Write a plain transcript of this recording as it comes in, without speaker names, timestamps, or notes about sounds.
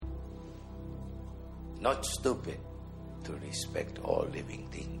not stupid, to respect all living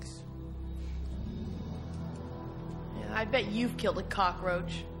things. Yeah, I bet you've killed a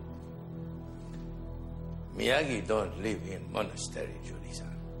cockroach. Miyagi don't live in monastery,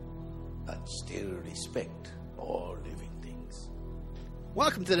 Julie-san, but still respect all living things.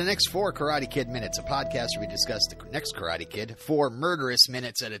 Welcome to the next 4 Karate Kid Minutes, a podcast where we discuss the next Karate Kid 4 murderous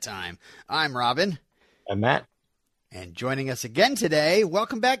minutes at a time. I'm Robin. I'm Matt. And joining us again today,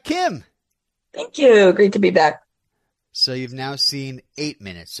 welcome back, Kim. Thank you. Great to be back. So you've now seen 8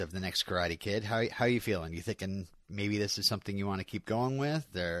 minutes of the next Karate Kid. How are you feeling? You thinking maybe this is something you want to keep going with?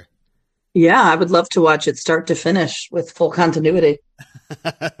 Or... Yeah, I would love to watch it start to finish with full continuity.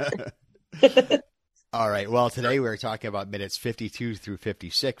 All right. Well, today we're talking about minutes 52 through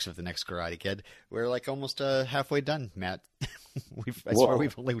 56 of the next Karate Kid. We're like almost halfway done, Matt. I swear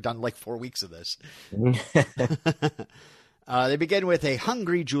we've only done like 4 weeks of this. They begin with a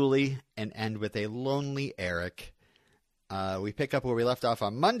hungry Julie and end with a lonely Eric. We pick up where we left off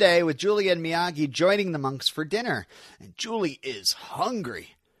on Monday with Julie and Miyagi joining the monks for dinner. And Julie is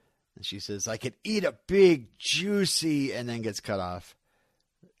hungry. And she says, I could eat a big, juicy, and then gets cut off.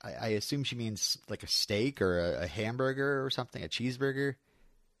 I assume she means like a steak or a hamburger or something, a cheeseburger.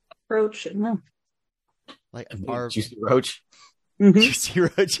 Roach, no. Like Juicy roach. Mm-hmm. Juicy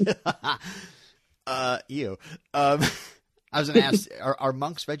roach. Ew. I was going to ask, are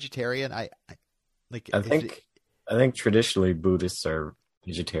monks vegetarian? I think traditionally Buddhists are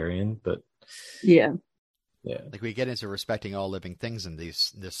vegetarian, but yeah. Like we get into respecting all living things in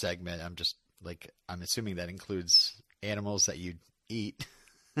this segment. I'm assuming that includes animals that you eat.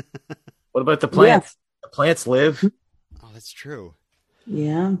 What about the plants? Yeah. The plants live. Oh, that's true.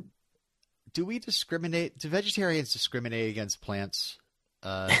 Yeah. Do vegetarians discriminate against plants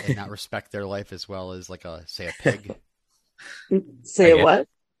and not respect their life as well as like say a pig? Say what?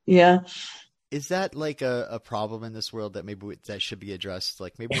 Yeah. Is that like a problem in this world that maybe that should be addressed?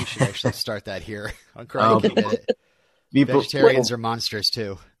 Like maybe we should actually start that here on Karate Kid. Vegetarians are monsters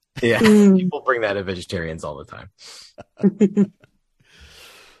too. Yeah. People bring that to vegetarians all the time.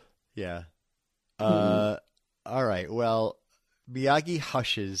 Yeah. All right. Well, Miyagi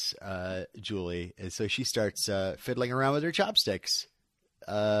hushes Julie, and so she starts fiddling around with her chopsticks.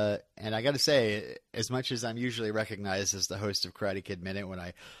 And I got to say, as much as I'm usually recognized as the host of Karate Kid Minute when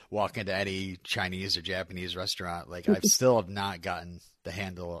I walk into any Chinese or Japanese restaurant, like I've still have not gotten the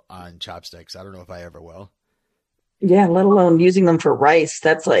handle on chopsticks. I don't know if I ever will. Yeah, let alone using them for rice.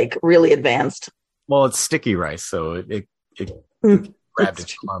 That's like really advanced. Well, it's sticky rice, so it grabbed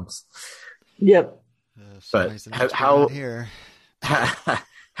its clumps. Yep. But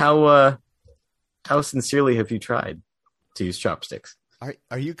how sincerely have you tried to use chopsticks?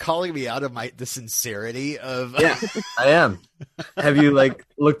 Are you calling me out of the sincerity of? Yeah, I am. Have you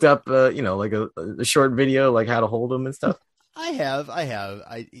looked up a short video like how to hold them and stuff? I have.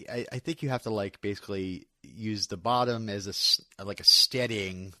 I think you have to basically use the bottom as a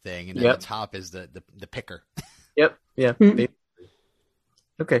steadying thing, and then the top is the picker. Yep. Yeah.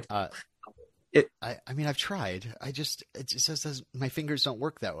 Okay. I've tried. It just says my fingers don't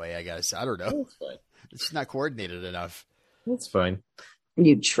work that way. I guess I don't know. That's fine. It's not coordinated enough. That's fine.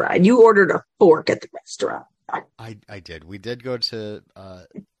 You tried. You ordered a fork at the restaurant. I did. We did go to a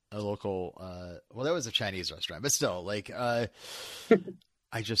local. Well, that was a Chinese restaurant, but still, I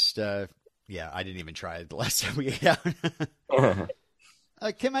just I didn't even try it the last time we ate out.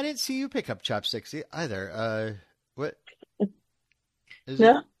 Kim, I didn't see you pick up chopsticks either. What?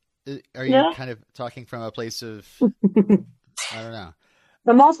 Are you kind of talking from a place of? I don't know.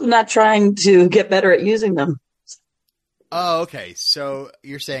 I'm also not trying to get better at using them. Oh, okay. So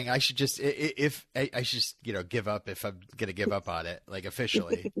you're saying I should just give up if I'm going to give up on it,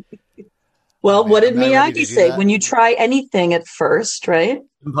 officially. Well, what did Miyagi say? When you try anything at first, right?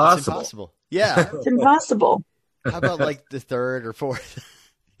 It's impossible. Yeah. It's impossible. How about the third or fourth?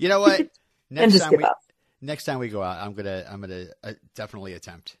 You know what? Next time we go out, I'm gonna definitely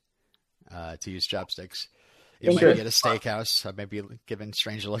attempt to use chopsticks. It might be at a steakhouse. I might be given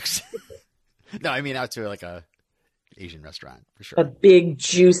strange looks. No, I mean out to a Asian restaurant for sure. A big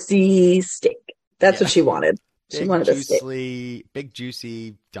juicy steak. That's what she wanted. She wanted a steak. Big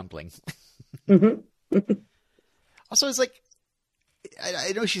juicy dumpling. Mm-hmm. Also, it's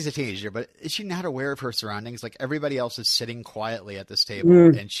I know she's a teenager, but is she not aware of her surroundings? Everybody else is sitting quietly at this table,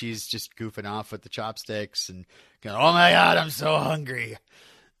 and she's just goofing off with the chopsticks and going, "Oh my God, I'm so hungry."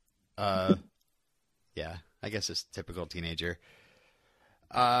 Yeah, I guess it's typical teenager.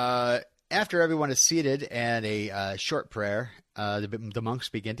 After everyone is seated and a short prayer, the monks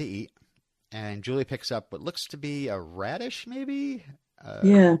begin to eat, and Julie picks up what looks to be a radish, maybe.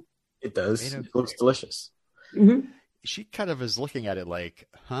 Yeah. It does. Made of- It looks delicious. Mhm. She kind of is looking at it like,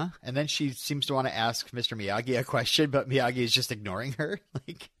 huh? And then she seems to want to ask Mr. Miyagi a question, but Miyagi is just ignoring her.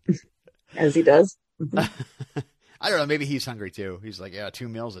 Like, As he does. Mhm. I don't know. Maybe he's hungry too. He's like, yeah, 2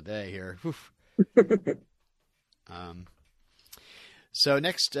 meals a day here. Oof. So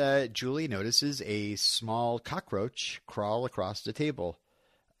next, Julie notices a small cockroach crawl across the table.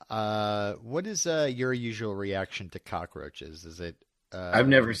 What is your usual reaction to cockroaches? Is it? I've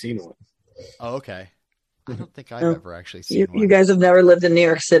never seen one. Oh, okay. I don't think I've Oh, ever actually seen You one. guys have never lived in New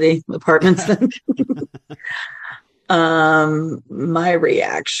York City apartments then? My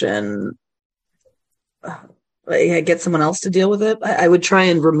reaction, get someone else to deal with it. I would try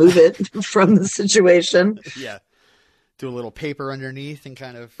and remove it from the situation. Yeah. Do a little paper underneath and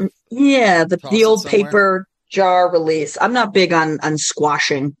kind of. Yeah, Toss the it old somewhere. paper jar release. I'm not big on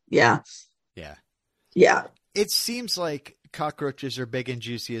squashing. Yeah. Yeah. Yeah. It seems like cockroaches are big and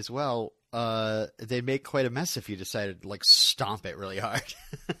juicy as well. They'd make quite a mess if you decided to like stomp it really hard.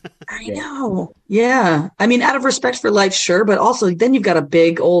 I know. Yeah. I mean, out of respect for life, sure, but also then you've got a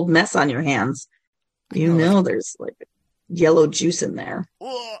big old mess on your hands. You know, know, there's like yellow juice in there.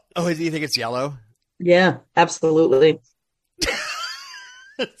 Oh, do you think it's yellow? Yeah, absolutely.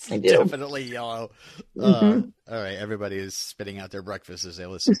 It's I do. definitely yellow. Mhm. All right, everybody is spitting out their breakfast as they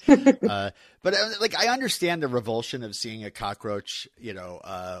listen. But like, I understand the revulsion of seeing a cockroach,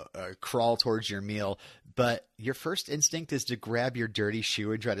 crawl towards your meal. But your first instinct is to grab your dirty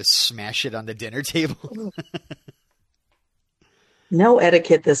shoe and try to smash it on the dinner table. No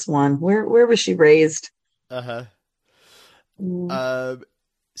etiquette, this one. Where was she raised? Uh-huh. Mm.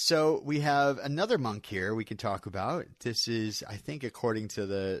 So we have another monk here we can talk about. This is, I think, according to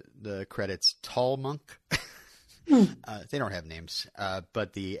the credits, Tall Monk. They don't have names,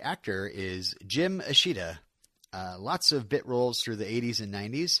 but the actor is Jim Ishida. Lots of bit roles through the 80s and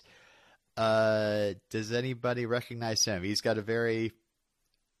 90s. Does anybody recognize him? He's got a very...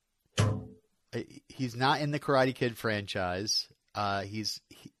 He's not in the Karate Kid franchise.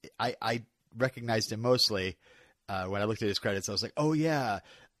 I recognized him mostly when I looked at his credits. I was like, oh, yeah.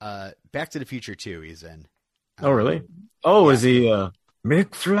 Back to the Future 2 he's in. Oh, really? Oh, is he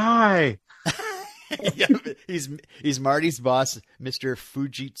McFly? Yeah, he's Marty's boss, Mr.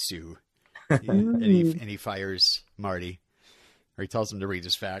 Fujitsu. and he fires Marty. Or he tells him to read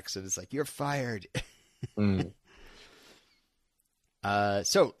his facts, and it's like, you're fired. Mm.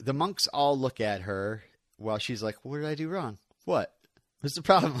 So the monks all look at her while she's like, what did I do wrong? What? What's the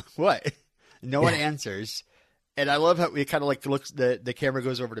problem? What? No one answers. And I love how it kind of like looks, the camera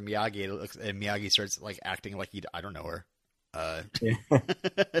goes over to Miyagi and Miyagi starts like acting like I don't know her. Yeah.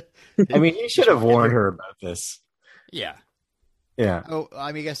 I mean, he should have warned her about this. Yeah. Yeah. Oh,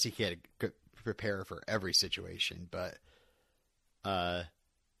 I mean, I guess you can't prepare for every situation, but I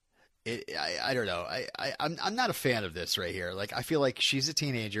don't know. I'm not a fan of this right here. Like, I feel like she's a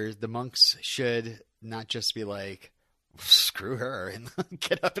teenager. The monks should not just be like, screw her and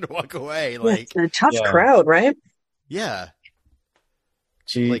get up and walk away. Like, It's a tough Yeah. crowd, right? yeah.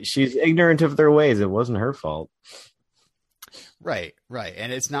 She's ignorant of their ways. It wasn't her fault. Right.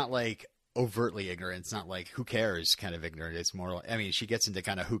 And it's not like overtly ignorant. It's not like who cares kind of ignorant. It's more like, I mean, she gets into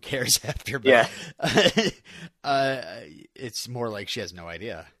kind of who cares after, but Yeah. it's more like she has no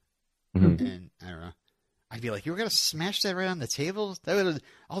idea. Mhm. And I don't know. I'd be like, you were going to smash that right on the table? That would have,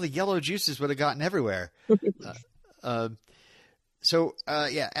 all the yellow juices would have gotten everywhere. So,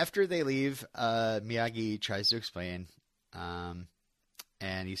 after they leave, Miyagi tries to explain, and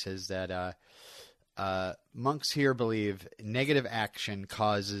he says that monks here believe negative action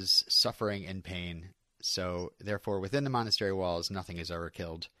causes suffering and pain. So, therefore, within the monastery walls, nothing is ever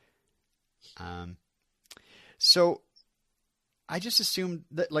killed. So, I just assumed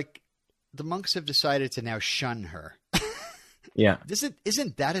that, like, the monks have decided to now shun her. Yeah.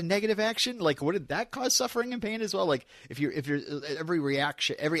 Isn't that a negative action? Like, wouldn't that cause suffering and pain as well? Like, if you're every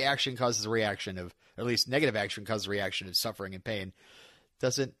action causes a reaction of, or at least negative action causes a reaction of suffering and pain.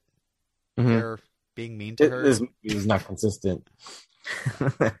 Doesn't Mhm. their being mean to her? This is not consistent.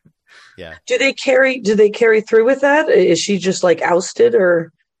 Yeah. Do they carry through with that? Is she just like ousted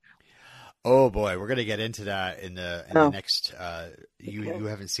or? Oh boy, we're gonna get into that in the Oh. next. You Okay. you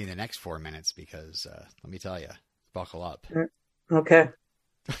haven't seen the next 4 minutes because let me tell you, buckle up. Okay.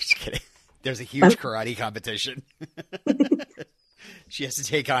 I'm just kidding. There's a huge karate competition. She has to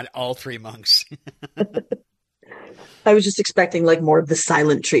take on all 3 monks. I was just expecting like more of the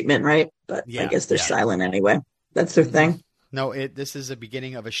silent treatment, right? But I Yeah, guess they're yeah. silent anyway. That's their thing. No, this is a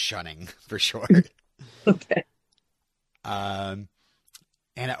beginning of a shunning for sure. Okay. And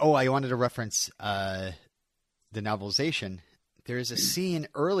I wanted to reference the novelization. there is a scene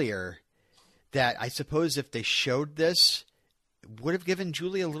earlier that I suppose if they showed this would have given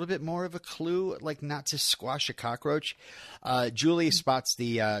Julie a little bit more of a clue, like not to squash a cockroach. Julie spots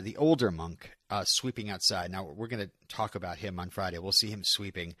the older monk sweeping outside. Now we're going to talk about him on Friday. We'll see him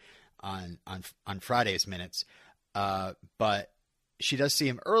sweeping on Friday's minutes. But she does see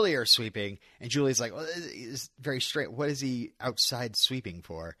him earlier sweeping, and Julie's like, well, it's very straight. What is he outside sweeping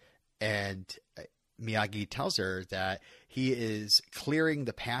for? And Miyagi tells her that he is clearing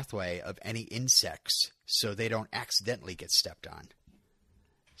the pathway of any insects so they don't accidentally get stepped on.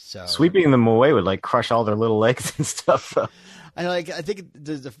 So sweeping them away would like crush all their little legs and stuff. I think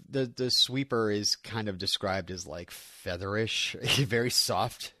the sweeper is kind of described as like featherish, very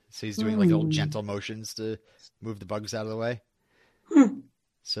soft. So he's doing like little gentle motions to move the bugs out of the way,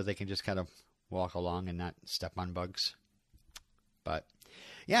 so they can just kind of walk along and not step on bugs. But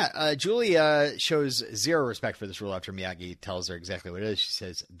yeah, Julie shows zero respect for this rule after Miyagi tells her exactly what it is. She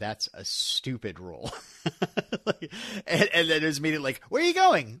says, "That's a stupid rule," and then it's immediately like, "Where are you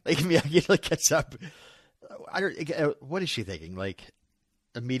going?" Like Miyagi like gets up. What is she thinking? Like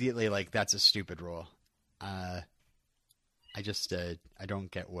immediately, like that's a stupid rule. I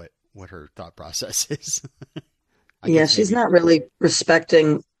don't get what her thought process is. Yeah, she's not really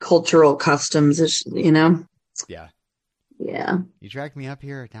respecting cultural customs, you know? Yeah. Yeah. You dragged me up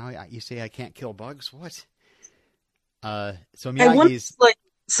here. Now you say I can't kill bugs? What? So I wonder, Miyagi's...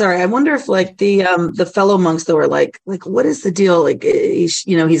 I wonder if like the fellow monks though are like, what is the deal? Like,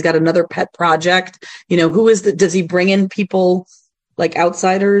 he's got another pet project. Does he bring in people like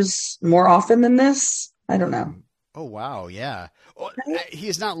outsiders more often than this? I don't know. Oh, wow. Yeah. Well, he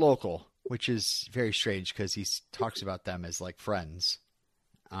is not local, which is very strange because he talks about them as like friends.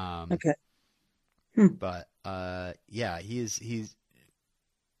 Okay. But, yeah, he's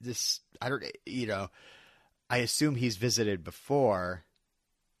this, I assume he's visited before,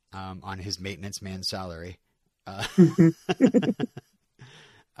 on his maintenance man salary. Yeah,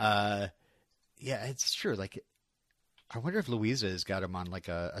 it's true. Like, I wonder if Louisa has got him on like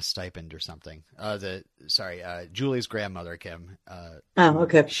a stipend or something. Julie's grandmother, Kim.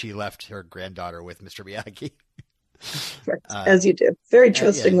 Okay. She left her granddaughter with Mr. Miyagi. As you do. Very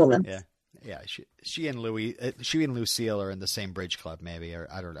trusting woman. Yeah. She and Lucille are in the same bridge club, maybe, or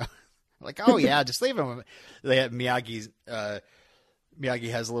I don't know. Like, oh yeah, just leave him. They have Miyagi's.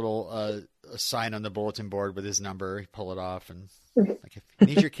 Miyagi has a little a sign on the bulletin board with his number. You pull it off, and like, if you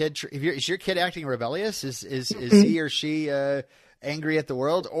need your kid, is your kid acting rebellious? Is he or she angry at the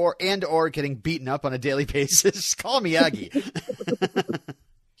world, or getting beaten up on a daily basis? Call Miyagi.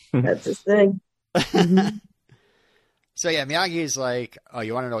 That's his thing. Mm-hmm. So yeah, Miyagi is like, oh,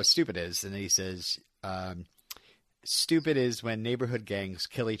 you want to know what stupid is? And then he says, stupid is when neighborhood gangs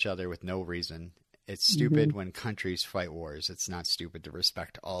kill each other with no reason. It's stupid when countries fight wars. It's not stupid to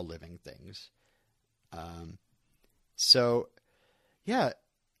respect all living things. So, yeah,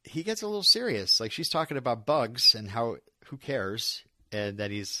 he gets a little serious. Like, she's talking about bugs and who cares? And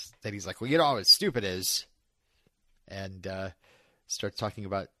then he's like, well, you know what stupid is? And starts talking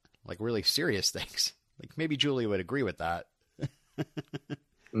about, like, really serious things. Like, maybe Julie would agree with that.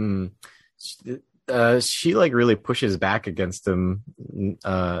 She like really pushes back against him,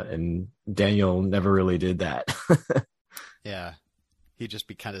 and Daniel never really did that. Yeah, he'd just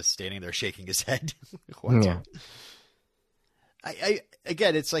be kind of standing there shaking his head. What? Yeah. I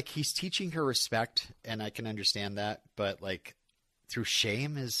again, it's like he's teaching her respect, and I can understand that, but like through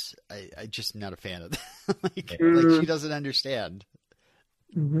shame I just not a fan of that. like she doesn't understand.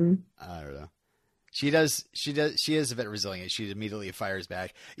 Mm-hmm. I don't know. She does. She is a bit resilient. She immediately fires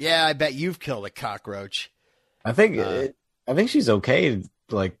back. Yeah, I bet you've killed a cockroach. I think she's okay,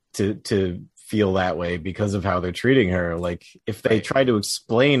 like to feel that way because of how they're treating her. Like if they try to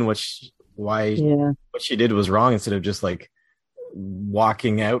explain what she did was wrong, instead of just like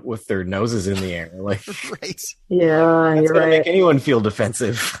walking out with their noses in the air, like right. Yeah, that's you're gonna right. make anyone feel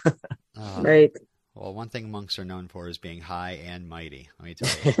defensive. Right. Well, one thing monks are known for is being high and mighty. Let me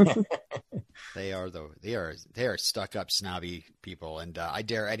tell you, they are stuck up, snobby people. And I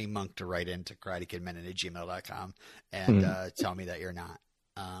dare any monk to write into KarateKidMen@gmail.com and tell me that you're not.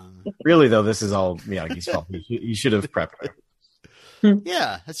 Really, though, this is all Miyagi's fault. You should have prepped her.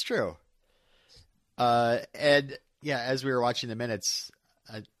 Yeah, that's true. And yeah, as we were watching the minutes,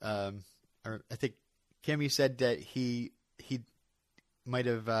 I think Kim, you said that he might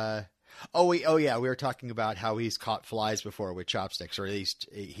have. Oh yeah, we were talking about how he's caught flies before with chopsticks, or at least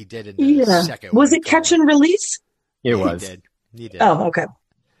he did in the second. Was it catch and release? It was. He did. Oh, okay.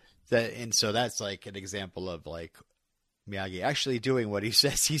 And so that's like an example of like Miyagi actually doing what he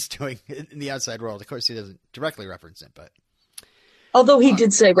says he's doing in the outside world. Of course, he doesn't directly reference it, but Although he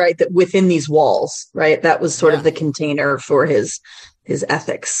did say, right, that within these walls, right, that was sort of the container for his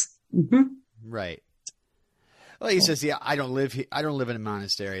ethics. Mm-hmm. Right. Well, he says, "Yeah, I don't live in a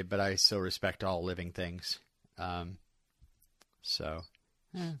monastery, but I still respect all living things."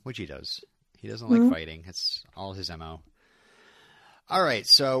 Which he does. He doesn't like fighting. It's all his MO. All right,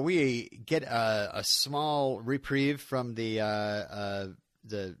 so we get a small reprieve from the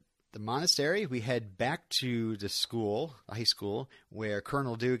monastery. We head back to the school, high school, where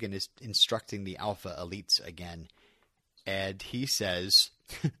Colonel Dugan is instructing the Alpha elites again. And he says,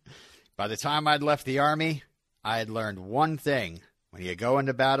 by the time I'd left the army, I had learned one thing. When you go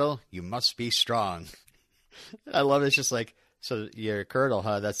into battle, you must be strong. I love it. It's just like, so you're a colonel,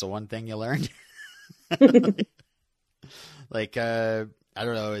 huh? That's the one thing you learned? Like, I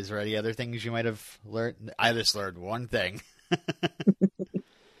don't know. Is there any other things you might have learned? I just learned one thing.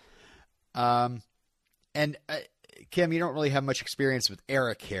 And Kim, you don't really have much experience with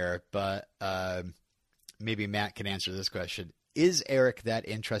Eric here, but maybe Matt can answer this question. Is Eric that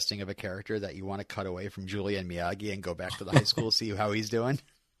interesting of a character that you want to cut away from Julie and Miyagi and go back to the high school, see how he's doing?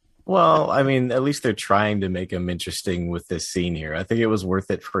 Well, I mean, at least they're trying to make him interesting with this scene here. I think it was worth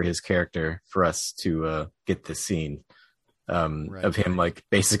it for his character for us to get this scene of him, like,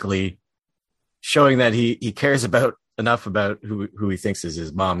 basically showing that he cares about enough about who he thinks is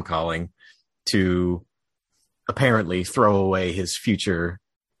his mom calling to apparently throw away his future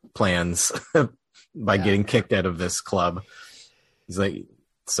plans by getting kicked out of this club. He's like,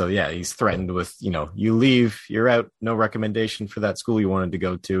 so yeah, he's threatened with, you leave, you're out, no recommendation for that school you wanted to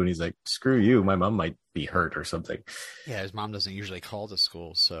go to. And he's like, screw you, my mom might be hurt or something. Yeah, his mom doesn't usually call the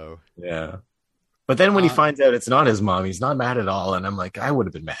school, so. Yeah. But then when he finds out it's not his mom, he's not mad at all. And I'm like, I would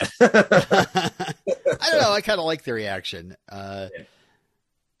have been mad. I don't know. I kind of like the reaction.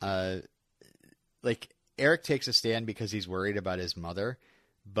 Like, Eric takes a stand because he's worried about his mother,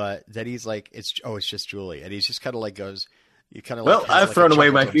 but then he's like, it's just Julie. And he's just kind of like goes, well, I've thrown away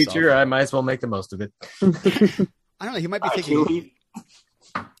my future. I might as well make the most of it. I don't know. He might be thinking,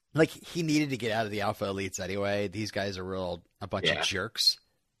 like, he needed to get out of the Alpha elites anyway. These guys are a bunch of jerks.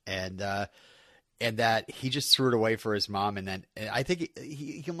 And that he just threw it away for his mom. And then I think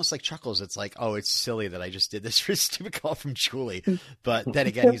he almost like chuckles. It's like, oh, it's silly that I just did this for a stupid call from Julie. But then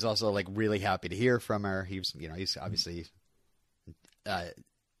again, he's also like really happy to hear from her. He's obviously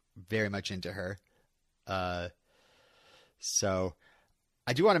very much into her. So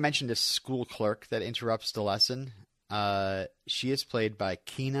I do want to mention this school clerk that interrupts the lesson. She is played by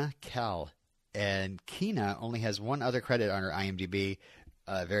Keena Kel, and Keena only has one other credit on her IMDb,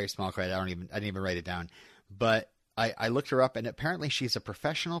 very small credit. I didn't even write it down, but I looked her up, and apparently she's a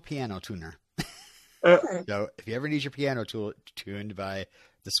professional piano tuner. So if you ever need your piano tuned by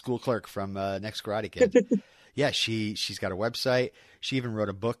the school clerk from Next Karate Kid, yeah, she's got a website. She even wrote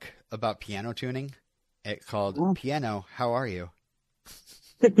a book about piano tuning. It's called Piano, How Are You?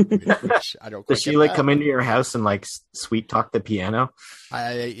 Which I don't. Does she like come into your house and like sweet talk the piano?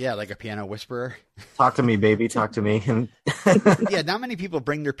 Yeah, like a piano whisperer. Talk to me, baby. Talk to me. Yeah, not many people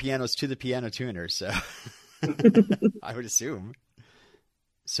bring their pianos to the piano tuner, so I would assume.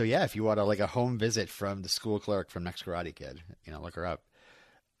 So yeah, if you want like a home visit from the school clerk from Next Karate Kid, look her up.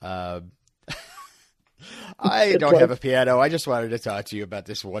 I don't have a piano. I just wanted to talk to you about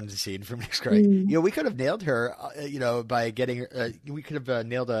this one scene from Next Karate. We could have nailed her, by getting. We could have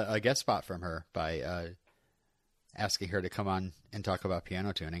nailed a guest spot from her by asking her to come on and talk about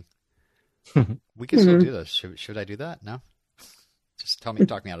piano tuning. We can still do this. Should I do that? No. Just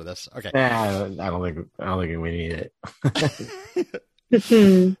talk me out of this. Okay. I don't think we need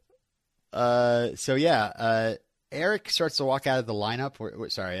it. So yeah. Eric starts to walk out of the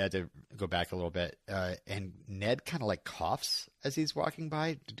lineup. Sorry, I had to go back a little bit. And Ned kind of like coughs as he's walking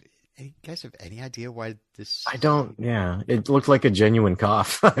by. You guys have any idea why this? I don't. Yeah, it looked like a genuine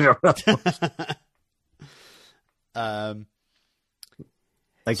cough. I don't know.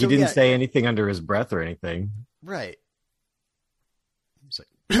 Like he didn't say anything under his breath or anything. Right. He's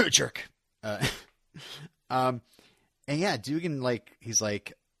like jerk. And yeah, Dugan he's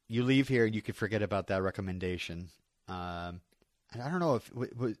like, you leave here and you can forget about that recommendation. And I don't know if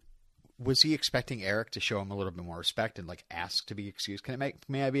was he expecting Eric to show him a little bit more respect and like ask to be excused?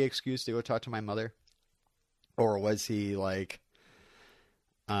 May I be excused to go talk to my mother? Or was he like,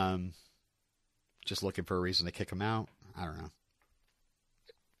 just looking for a reason to kick him out? I don't know.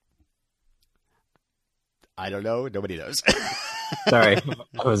 I don't know. Nobody knows. Sorry,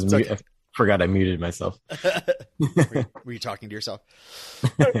 I forgot I muted myself. Were you talking to yourself?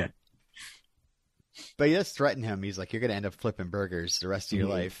 Yeah. But he does threaten him. He's like, you're going to end up flipping burgers the rest of your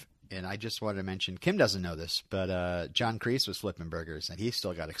life. and I just wanted to mention, Kim doesn't know this, but John Kreese was flipping burgers, and he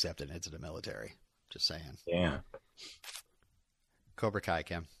still got accepted into the military. Just saying. Yeah. Cobra Kai,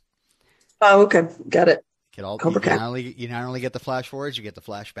 Kim. Oh, okay. Got it. Cobra Kai. You not only get the flash forwards, you get the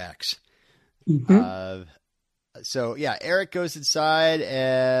flashbacks. Mm-hmm. So, yeah, Eric goes inside,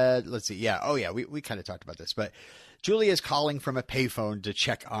 and let's see. Yeah. Oh, yeah, we kind of talked about this, but Julie is calling from a payphone to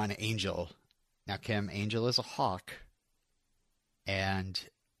check on Angel. Now, Kim, Angel is a hawk, and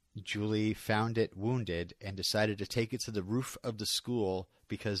Julie found it wounded and decided to take it to the roof of the school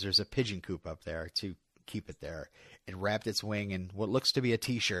because there's a pigeon coop up there to keep it there. It wrapped its wing in what looks to be a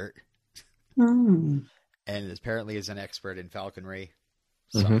T-shirt, and apparently is an expert in falconry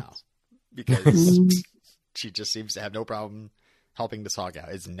somehow because she just seems to have no problem helping this hawk out.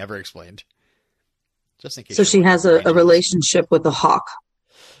 It's never explained. Just in case. So she has a relationship with the hawk.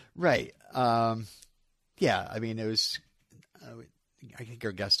 Right. Yeah. I mean, it was, I think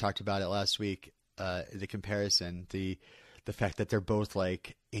our guest talked about it last week. The comparison, the fact that they're both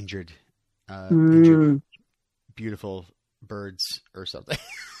like injured, beautiful birds or something.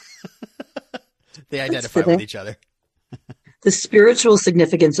 They identify with each other. The spiritual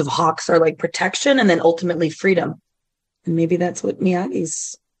significance of hawks are like protection and then ultimately freedom. And maybe that's what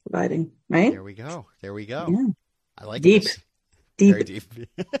Miyagi's providing, right? There we go. Yeah. I like deep. This. Deep. Very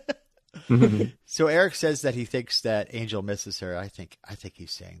deep. So Eric says that he thinks that Angel misses her. I think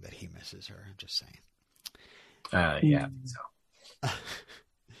he's saying that he misses her. I'm just saying. Yeah, I think so.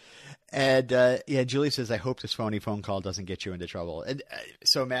 And Julie says, I hope this phony phone call doesn't get you into trouble. And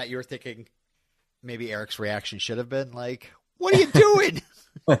so, Matt, you're thinking maybe Eric's reaction should have been like, what are you doing?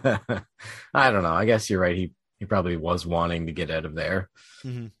 I don't know. I guess you're right. He probably was wanting to get out of there.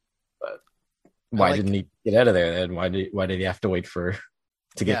 Mm-hmm. But why didn't he get out of there then? Why did he have to wait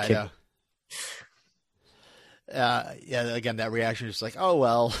to get kicked? Again, that reaction is like, oh,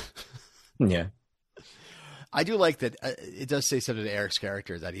 well. Yeah. I do like that. It does say something to Eric's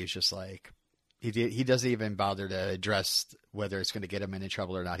character that he's just like, he doesn't even bother to address whether it's going to get him into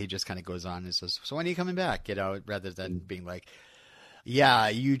trouble or not. He just kind of goes on and says, so when are you coming back? Rather than being like, yeah,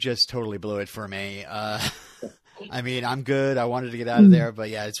 you just totally blew it for me. I mean, I'm good. I wanted to get out of there,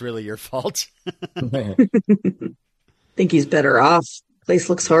 but yeah, it's really your fault. Think he's better off. Place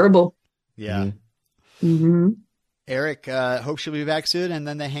looks horrible. Yeah. Mm-hmm. Eric hopes she'll be back soon, and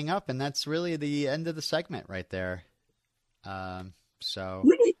then they hang up, and that's really the end of the segment right there. So,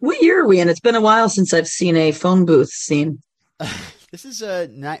 what year are we in? It's been a while since I've seen a phone booth scene. This is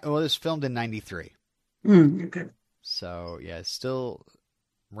it was filmed in '93. Okay. So yeah, still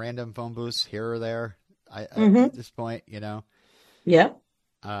random phone booths here or there. At this point, Yeah. Yeah.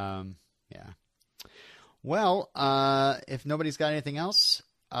 Well, if nobody's got anything else,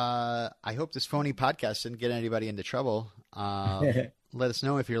 I hope this phony podcast didn't get anybody into trouble. Let us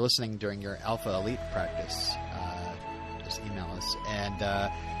know if you're listening during your Alpha Elite practice. Just email us. And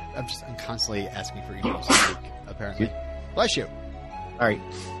I'm constantly asking for emails this week, apparently. Bless you. All right.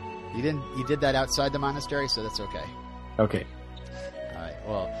 You did that outside the monastery, so that's okay. Okay. All right.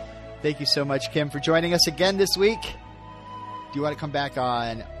 Well, thank you so much, Kim, for joining us again this week. Do you want to come back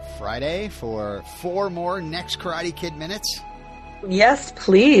on Friday for 4 more Next Karate Kid minutes? Yes,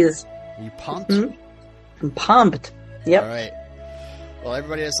 please. Are you pumped? Mm-hmm. I'm pumped. Yep. All right. Well,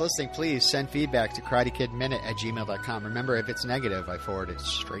 everybody that's listening, please send feedback to karatekidminute@gmail.com. Remember, if it's negative, I forward it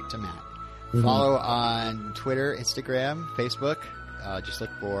straight to Matt. Follow on Twitter, Instagram, Facebook. Just look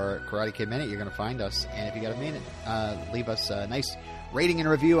for Karate Kid Minute. You're going to find us. And if you got a minute, leave us a nice rating and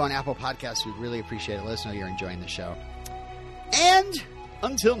review on Apple Podcasts. We'd really appreciate it. Let us know you're enjoying the show. And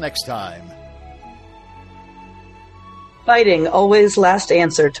until next time. Fighting, always last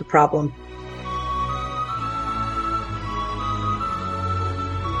answer to problem.